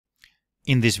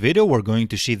In this video, we're going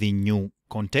to see the new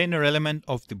container element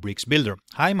of the Bricks Builder.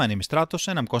 Hi, my name is Stratos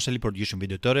and I'm constantly producing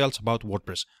video tutorials about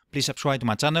WordPress. Please subscribe to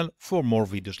my channel for more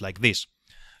videos like this.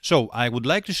 So, I would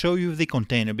like to show you the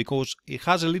container because it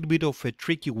has a little bit of a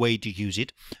tricky way to use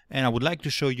it, and I would like to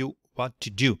show you what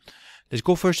to do. Let's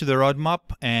go first to the roadmap,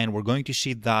 and we're going to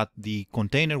see that the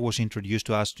container was introduced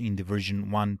to us in the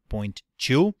version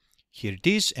 1.2. Here it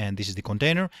is, and this is the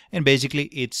container, and basically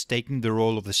it's taking the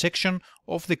role of the section,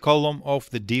 of the column, of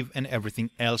the div, and everything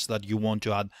else that you want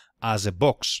to add as a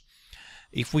box.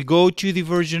 If we go to the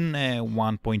version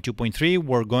 1.2.3,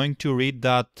 we're going to read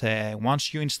that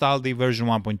once you install the version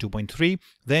 1.2.3,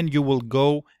 then you will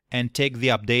go and take the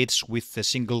updates with a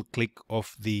single click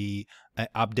of the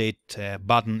update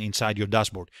button inside your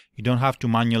dashboard. You don't have to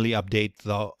manually update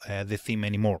the theme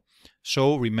anymore.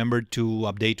 So remember to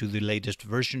update to the latest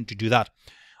version to do that.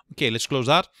 Okay, let's close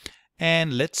that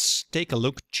and let's take a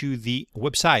look to the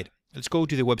website. Let's go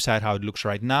to the website how it looks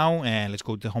right now, and let's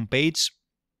go to the home page.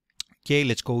 Okay,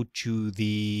 let's go to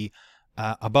the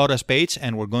About Us page,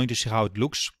 and we're going to see how it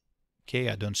looks. Okay,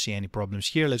 I don't see any problems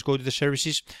here. Let's go to the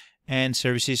services. And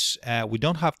services, we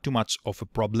don't have too much of a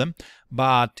problem,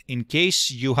 but in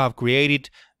case you have created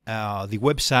the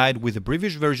website with the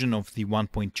previous version of the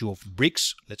 1.2 of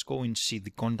Bricks, let's go and see the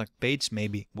contact page.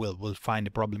 Maybe we'll find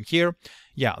a problem here.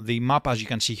 Yeah, the map, as you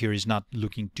can see here, is not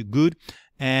looking too good,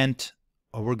 and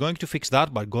we're going to fix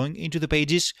that by going into the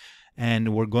pages,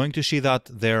 and we're going to see that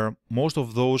there are most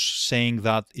of those saying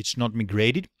that it's not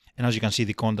migrated. And as you can see,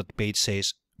 the contact page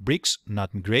says Bricks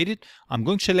not migrated. I'm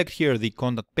going to select here the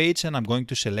contact page, and I'm going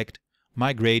to select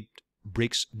migrate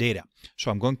Bricks data.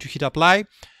 So I'm going to hit apply,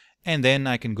 and then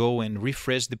I can go and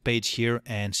refresh the page here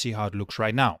and see how it looks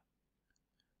right now.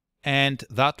 And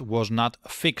that was not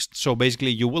fixed. So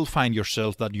basically you will find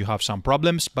yourself that you have some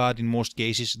problems, but in most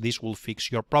cases this will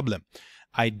fix your problem.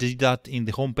 I did that in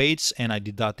the home page, and I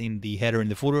did that in the header and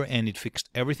the footer, and it fixed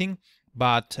everything.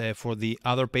 But for the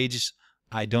other pages,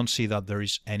 I don't see that there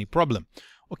is any problem.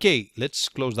 Okay, let's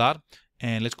close that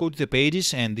and let's go to the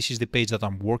pages, and this is the page that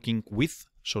I'm working with.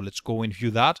 So let's go and view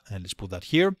that, and let's put that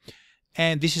here.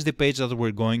 And this is the page that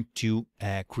we're going to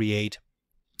create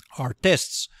our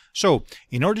tests. So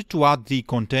in order to add the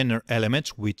container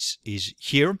elements, which is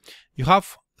here, you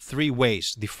have three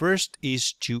ways. The first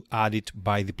is to add it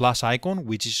by the plus icon,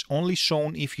 which is only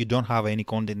shown if you don't have any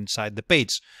content inside the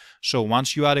page. So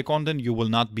once you add a content, you will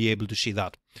not be able to see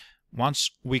that.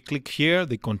 Once we click here,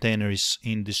 the container is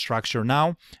in the structure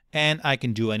now, and I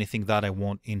can do anything that I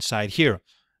want inside here.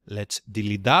 Let's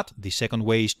delete that. The second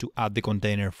way is to add the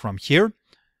container from here.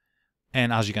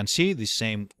 And as you can see, the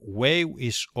same way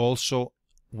is also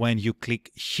when you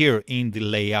click here in the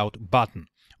layout button.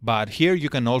 But here you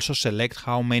can also select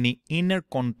how many inner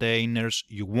containers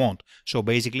you want. So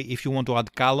basically, if you want to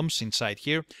add columns inside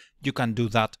here, you can do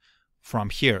that from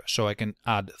here. So I can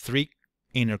add 3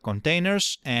 inner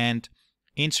containers and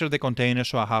insert the container,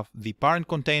 so I have the parent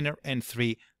container and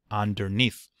 3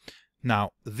 underneath.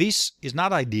 Now this is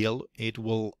not ideal. It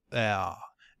will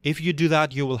if you do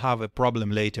that, you will have a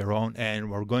problem later on, and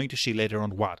we're going to see later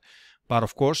on what. But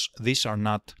of course these are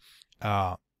not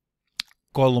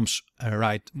columns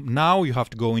right now. You have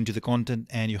to go into the content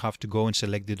and you have to go and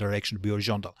select the direction to be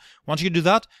horizontal. Once you do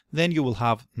that, then you will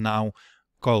have now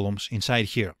columns inside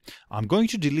here. I'm going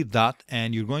to delete that,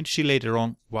 and you're going to see later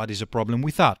on what is a problem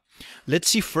with that. Let's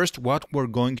see first what we're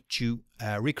going to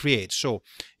recreate. So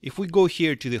if we go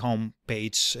here to the home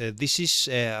page, this is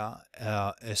a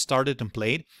starter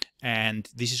template, and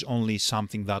this is only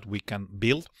something that we can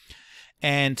build.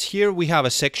 And here we have a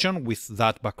section with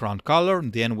that background color,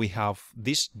 and then we have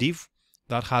this div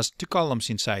that has 2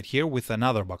 columns inside here with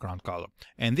another background color.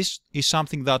 And this is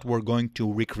something that we're going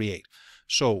to recreate.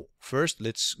 So first,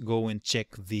 let's go and check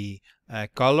the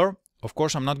color. Of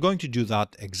course, I'm not going to do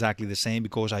that exactly the same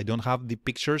because I don't have the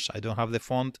pictures, I don't have the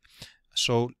font.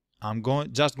 So I'm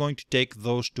just going to take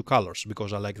those 2 colors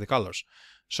because I like the colors.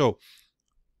 So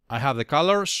I have the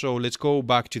color, so let's go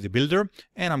back to the builder,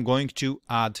 and I'm going to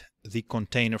add the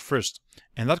container first.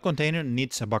 And that container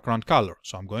needs a background color.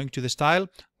 So I'm going to the style,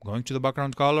 I'm going to the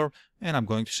background color, and I'm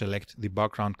going to select the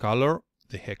background color,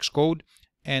 the hex code,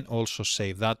 and also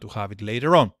save that to have it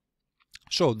later on.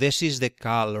 So this is the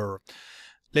color.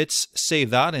 Let's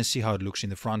save that and see how it looks in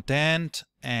the front end.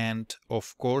 And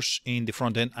of course, in the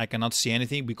front end, I cannot see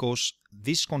anything because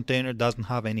this container doesn't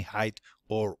have any height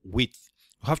or width.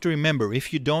 You have to remember,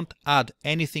 if you don't add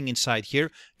anything inside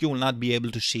here, you will not be able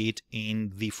to see it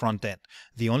in the front end.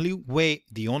 The only way,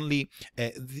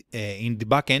 in the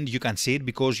back end, you can see it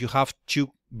because you have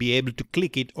to be able to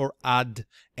click it or add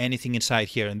anything inside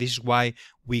here. And this is why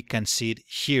we can see it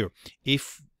here.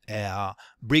 If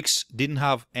bricks didn't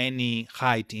have any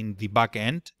height in the back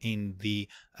end, in the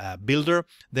builder,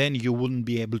 then you wouldn't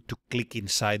be able to click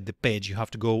inside the page. You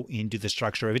have to go into the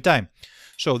structure every time.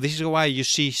 So this is why you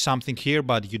see something here,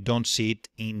 but you don't see it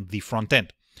in the front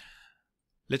end.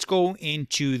 Let's go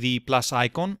into the plus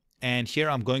icon, and here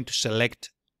I'm going to select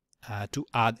to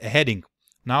add a heading.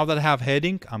 Now that I have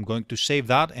heading, I'm going to save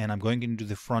that, and I'm going into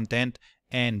the front end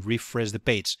and refresh the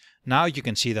page. Now you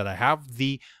can see that I have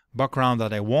the background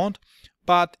that I want,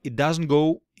 but it doesn't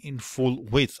go in full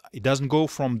width. It doesn't go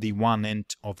from the one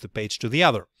end of the page to the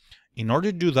other. In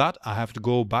order to do that, I have to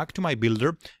go back to my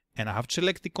builder, and I have to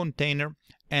select the container,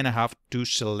 and I have to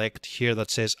select here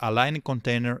that says align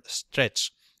container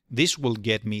stretch. This will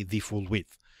get me the full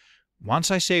width.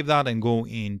 Once I save that and go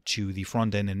into the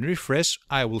front end and refresh,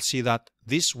 I will see that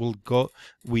this will go,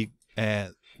 with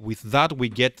that we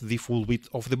get the full width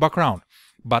of the background.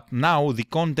 But now the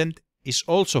content is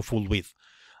also full width.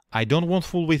 I don't want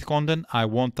full width content, I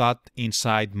want that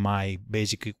inside my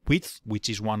basic width, which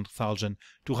is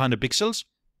 1200 pixels,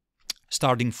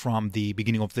 starting from the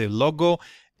beginning of the logo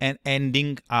and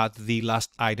ending at the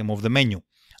last item of the menu,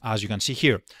 as you can see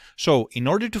here. So in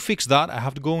order to fix that, I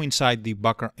have to go inside the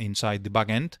back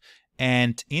end,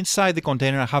 and inside the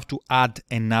container I have to add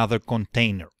another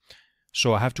container.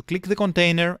 So I have to click the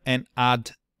container and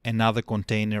add another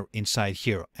container inside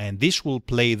here, and this will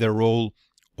play the role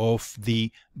of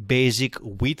the basic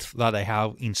width that I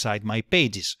have inside my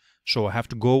pages. So I have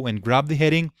to go and grab the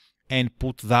heading and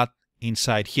put that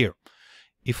inside here.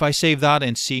 If I save that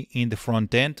and see in the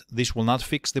front end, this will not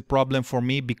fix the problem for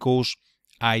me, because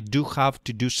I do have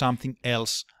to do something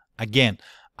else again.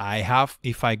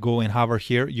 If I go and hover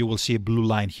here, you will see a blue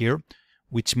line here,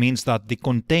 which means that the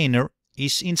container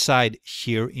is inside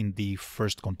here in the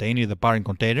first container, the parent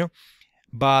container,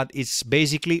 but it's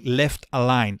basically left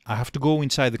aligned. I have to go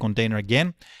inside the container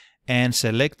again and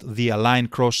select the align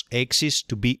cross axis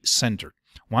to be centered.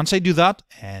 Once I do that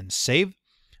and save,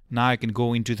 now I can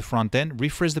go into the front end,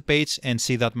 refresh the page, and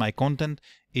see that my content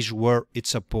is where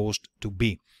it's supposed to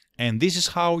be. And this is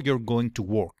how you're going to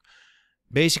work.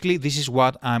 Basically, this is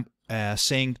what I'm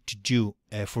saying to do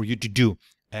for you to do.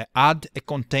 Add a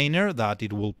container that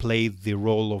it will play the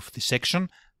role of the section.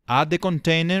 Add the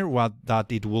container that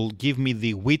it will give me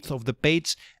the width of the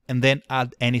page, and then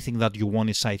add anything that you want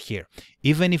inside here.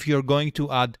 Even if you're going to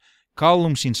add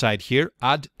columns inside here,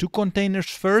 add 2 containers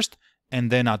first and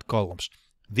then add columns.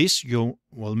 This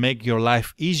will make your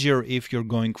life easier if you're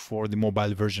going for the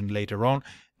mobile version later on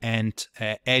and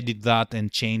edit that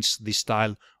and change the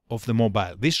style of the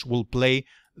mobile. This will play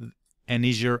an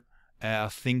easier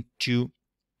thing to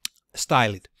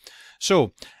style it.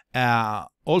 So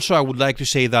also I would like to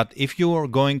say that if you are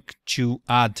going to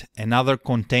add another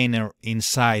container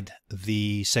inside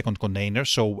the second container,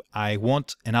 so I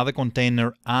want another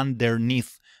container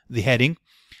underneath the heading.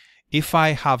 If I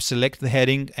have select the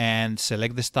heading and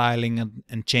select the styling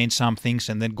and change some things,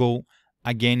 and then go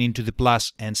again into the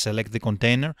plus and select the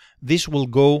container, this will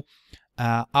go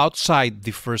outside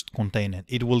the first container.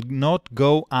 It will not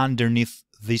go underneath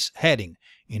this heading.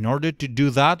 In order to do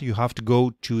that, you have to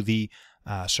go to the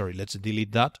let's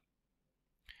delete that.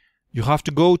 You have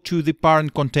to go to the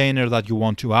parent container that you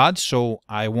want to add. So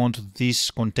I want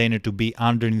this container to be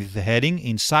underneath the heading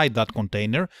inside that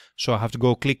container. So I have to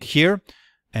go click here.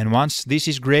 And once this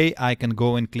is gray, I can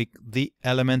go and click the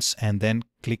elements and then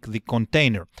click the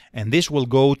container. And this will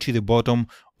go to the bottom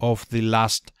of the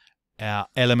last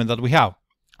element that we have,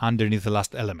 underneath the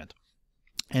last element.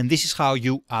 And this is how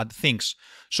you add things.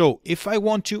 So if I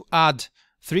want to add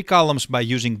 3 columns by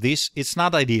using this, it's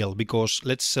not ideal, because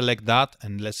let's select that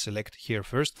and let's select here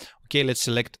first. Okay, let's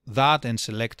select that and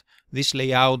select this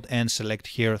layout and select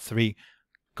here 3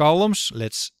 columns.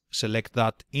 Let's select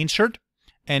that, insert.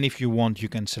 And if you want, you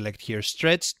can select here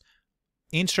stretch,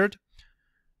 insert.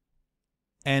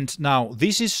 And now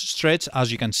this is stretch,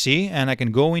 as you can see, and I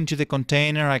can go into the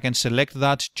container. I can select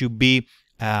that to be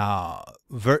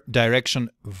direction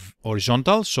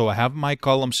horizontal. So I have my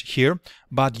columns here,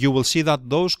 but you will see that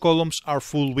those columns are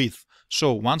full width.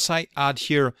 So once I add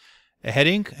here a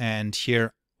heading, and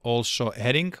here also a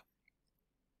heading,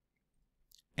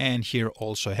 and here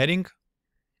also a heading.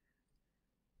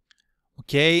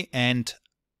 Okay, and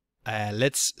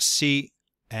let's see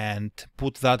and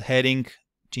put that heading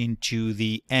into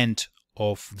the end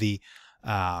of the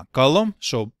column.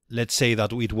 So let's say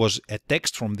that it was a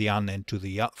text from the end to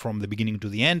the from the beginning to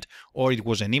the end, or it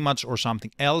was an image or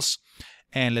something else.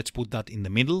 And let's put that in the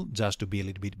middle just to be a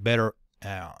little bit better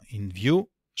in view.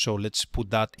 So let's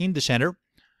put that in the center,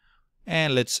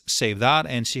 and let's save that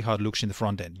and see how it looks in the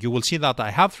front end. You will see that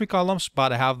I have 3 columns,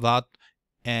 but I have that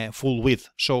full width.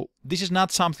 So this is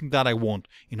not something that I want.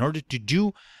 In order to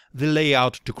do the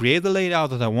layout, to create the layout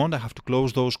that I want, I have to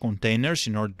close those containers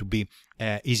in order to be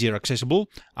easier accessible.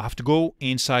 I have to go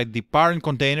inside the parent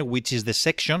container, which is the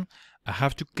section. I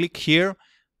have to click here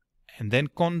and then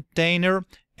container,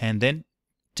 and then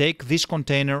take this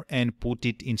container and put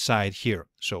it inside here.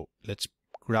 So let's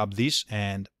grab this,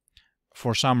 and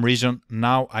for some reason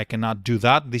now I cannot do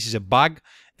that. This is a bug.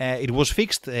 It was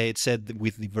fixed, it said,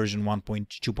 with the version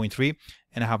 1.2.3,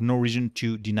 and I have no reason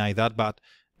to deny that, but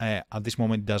at this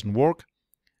moment it doesn't work.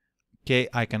 Okay,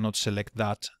 I cannot select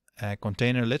that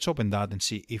container. Let's open that and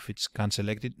see if it can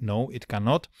select it. No, it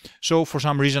cannot. So for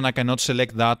some reason I cannot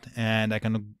select that, and I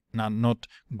cannot not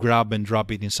grab and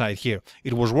drop it inside here.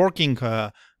 It was working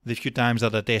the few times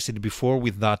that I tested before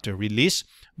with that release,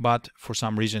 but for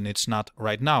some reason it's not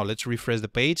right now. Let's refresh the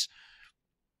page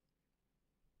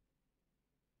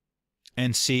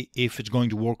and see if it's going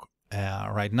to work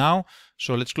right now.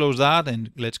 So let's close that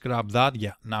and let's grab that.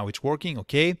 Yeah, now it's working.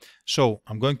 Okay, so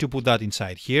I'm going to put that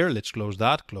inside here. Let's close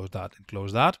that, and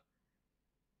close that.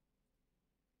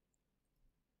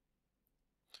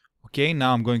 Okay,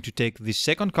 now I'm going to take the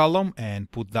second column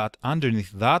and put that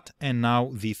underneath that, and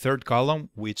now the third column,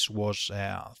 which was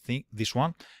this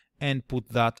one, and put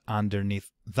that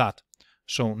underneath that.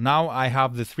 So now I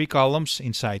have the three columns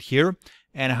inside here,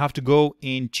 and I have to go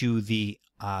into the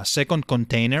second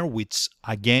container, which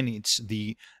again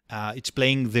it's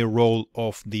playing the role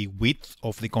of the width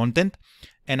of the content,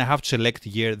 and I have to select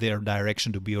here their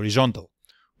direction to be horizontal.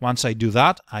 Once I do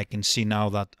that, I can see now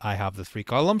that I have the three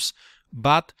columns,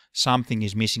 but something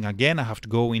is missing again. I have to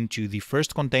go into the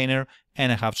first container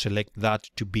and I have to select that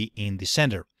to be in the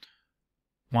center.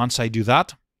 Once I do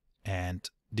that and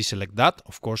deselect that,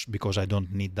 of course, because I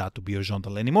don't need that to be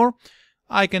horizontal anymore,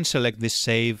 I can select this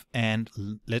save, and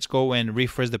let's go and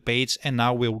refresh the page, and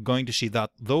now we're going to see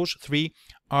that those three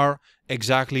are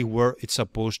exactly where it's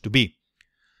supposed to be.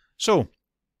 So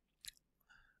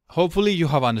hopefully you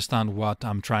have understand what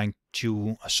I'm trying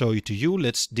to show to you.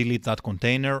 Let's delete that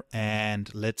container, and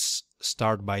let's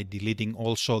start by deleting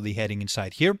also the heading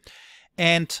inside here.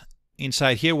 And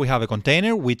inside here we have a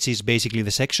container, which is basically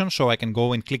the section, so I can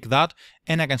go and click that,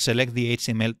 and I can select the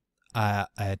HTML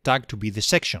tag to be the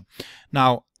section.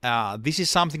 Now this is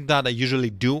something that I usually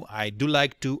do. I do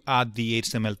like to add the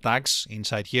HTML tags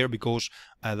inside here because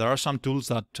there are some tools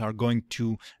that are going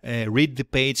to read the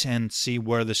page and see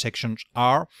where the sections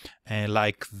are,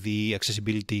 like the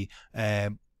accessibility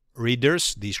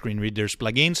readers, the screen readers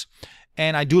plugins.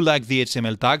 And I do like the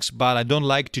HTML tags, but I don't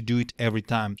like to do it every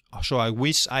time. So I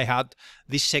wish I had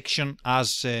this section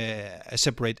as a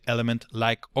separate element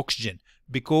like Oxygen,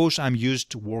 because I'm used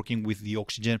to working with the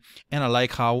Oxygen and I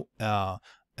like how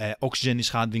Oxygen is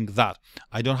handling that.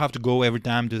 I don't have to go every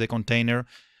time to the container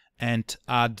and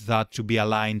add that to be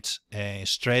aligned,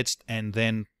 stretched, and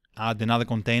then add another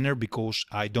container, because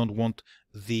I don't want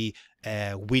the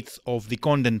width of the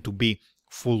content to be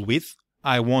full width.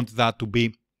 I want that to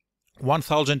be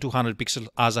 1200 pixels,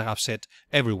 as I have said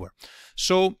everywhere.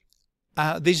 So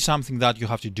this is something that you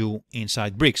have to do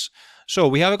inside Bricks. So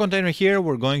we have a container here.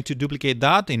 We're going to duplicate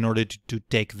that in order to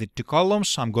take the two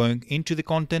columns. I'm going into the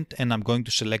content and I'm going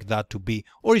to select that to be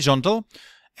horizontal.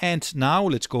 And now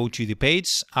let's go to the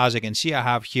page. As I can see, I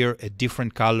have here a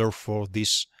different color for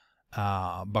this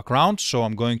background. So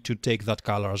I'm going to take that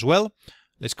color as well.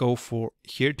 Let's go for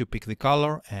here to pick the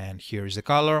color, and here is the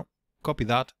color. Copy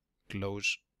that,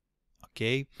 close.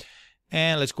 Okay.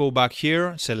 And let's go back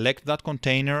here, select that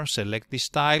container, select the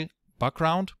style,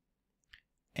 background,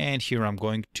 and here I'm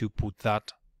going to put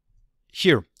that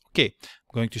here. Okay,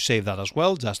 I'm going to save that as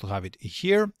well, just to have it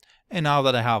here. And now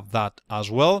that I have that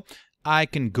as well, I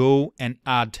can go and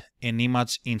add an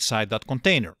image inside that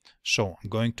container. So I'm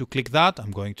going to click that,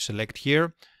 I'm going to select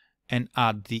here and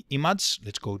add the image.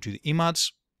 Let's go to the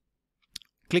image.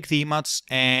 Click the image,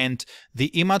 and the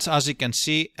image, as you can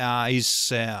see,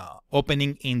 is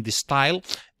opening in the style.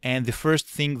 And the first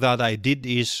thing that I did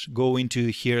is go into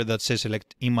here that says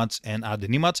select image and add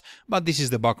an image, but this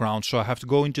is the background, so I have to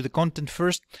go into the content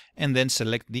first and then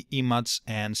select the image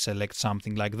and select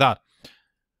something like that.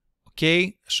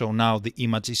 Okay, so now the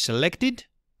image is selected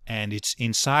and it's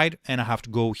inside, and I have to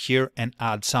go here and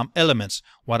add some elements.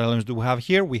 What elements do we have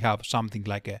here? We have something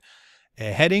like a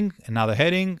heading, another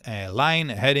heading, a line,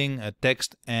 a heading, a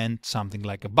text, and something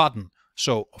like a button.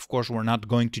 So of course we're not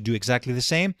going to do exactly the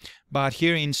same, but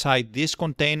here inside this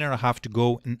container I have to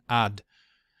go and add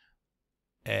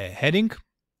a heading,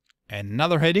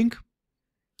 another heading,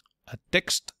 a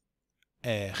text,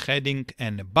 a heading,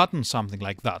 and a button, something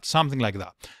like that.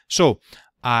 So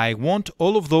I want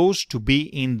all of those to be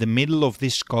in the middle of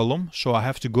this column, so I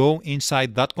have to go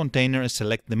inside that container and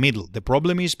select the middle. The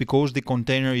problem is because the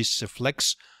container is a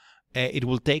flex, it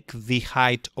will take the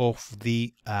height of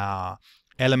the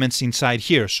elements inside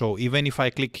here. So even if I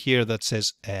click here that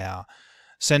says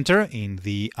center in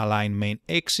the align main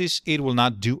axis, it will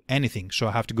not do anything. So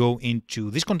I have to go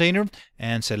into this container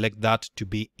and select that to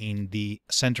be in the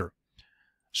center.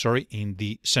 Sorry, in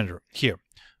the center here.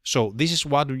 So this is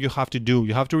what you have to do.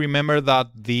 You have to remember that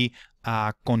the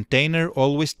container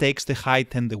always takes the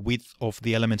height and the width of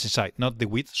the elements inside. Not the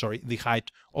width, sorry, the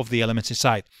height of the elements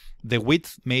inside. The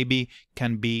width maybe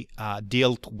can be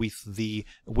dealt with the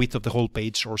width of the whole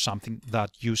page or something that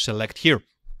you select here.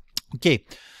 Okay,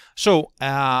 so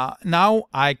now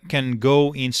I can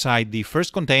go inside the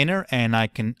first container and I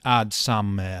can add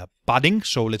some padding.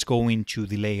 So let's go into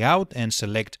the layout and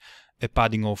select a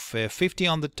padding of 50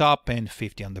 on the top and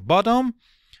 50 on the bottom.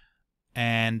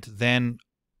 And then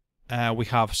we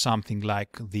have something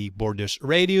like the borders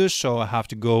radius. So I have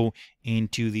to go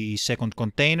into the second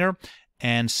container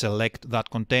and select that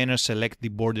container, select the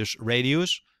borders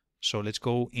radius. So let's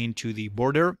go into the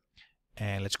border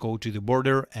and let's go to the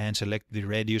border and select the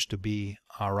radius to be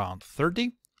around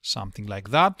 30, something like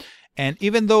that. And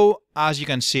even though, as you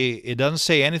can see, it doesn't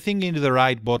say anything into the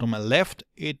right, bottom and left,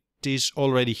 it is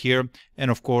already here.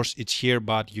 And of course it's here,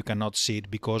 but you cannot see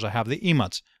it because I have the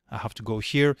image. I have to go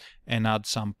here and add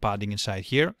some padding inside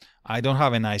here. I don't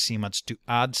have a nice image to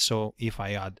add, so if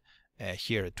I add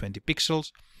here 20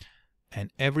 pixels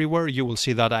and everywhere, you will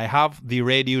see that I have the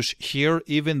radius here,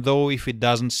 even though if it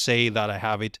doesn't say that I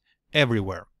have it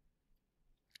everywhere.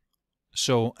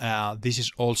 So this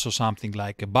is also something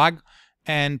like a bug,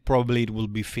 and probably it will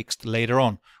be fixed later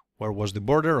on. Where was the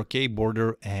border? Okay,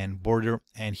 border, and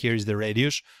here is the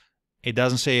radius. It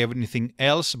doesn't say anything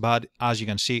else, but as you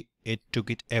can see, it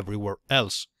took it everywhere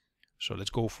else. So let's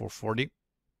go for 40.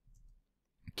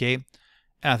 Okay,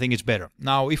 and I think it's better.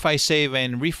 Now, if I save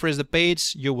and refresh the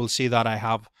page, you will see that I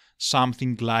have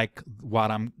something like what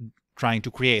I'm trying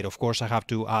to create. Of course, I have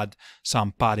to add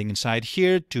some padding inside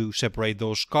here to separate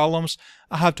those columns.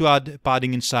 I have to add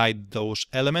padding inside those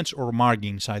elements or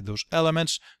margin inside those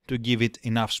elements to give it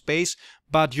enough space,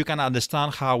 but you can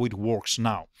understand how it works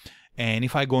now. And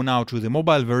if I go now to the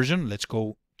mobile version, let's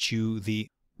go to the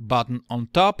button on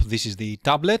top. This is the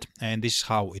tablet and this is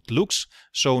how it looks.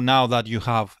 So now that you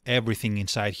have everything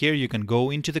inside here, you can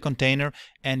go into the container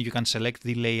and you can select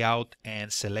the layout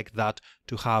and select that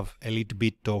to have a little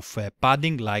bit of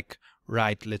padding, like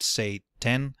right, let's say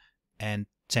 10 and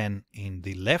 10 in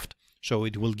the left. So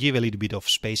it will give a little bit of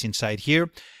space inside here.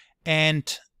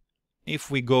 And if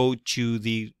we go to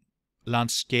the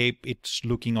landscape, it's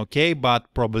looking okay,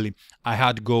 but probably I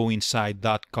had to go inside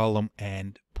that column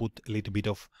and put a little bit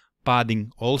of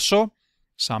padding also,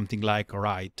 something like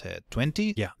right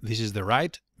 20. Yeah, this is the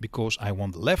right because I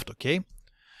want the left. Okay,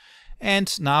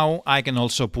 and now I can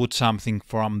also put something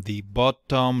from the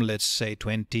bottom, let's say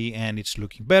 20, and it's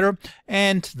looking better.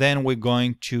 And then we're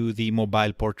going to the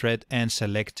mobile portrait and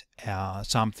select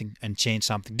something and change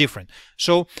something different.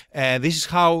 So this is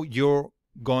how you're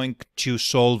going to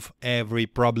solve every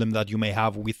problem that you may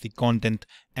have with the content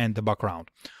and the background.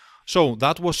 So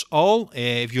that was all.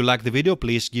 If you like the video,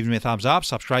 please give me a thumbs up,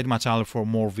 subscribe to my channel for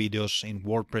more videos in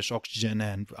WordPress, Oxygen,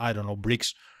 and I don't know,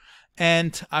 Bricks.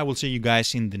 And I will see you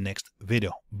guys in the next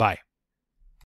video. Bye.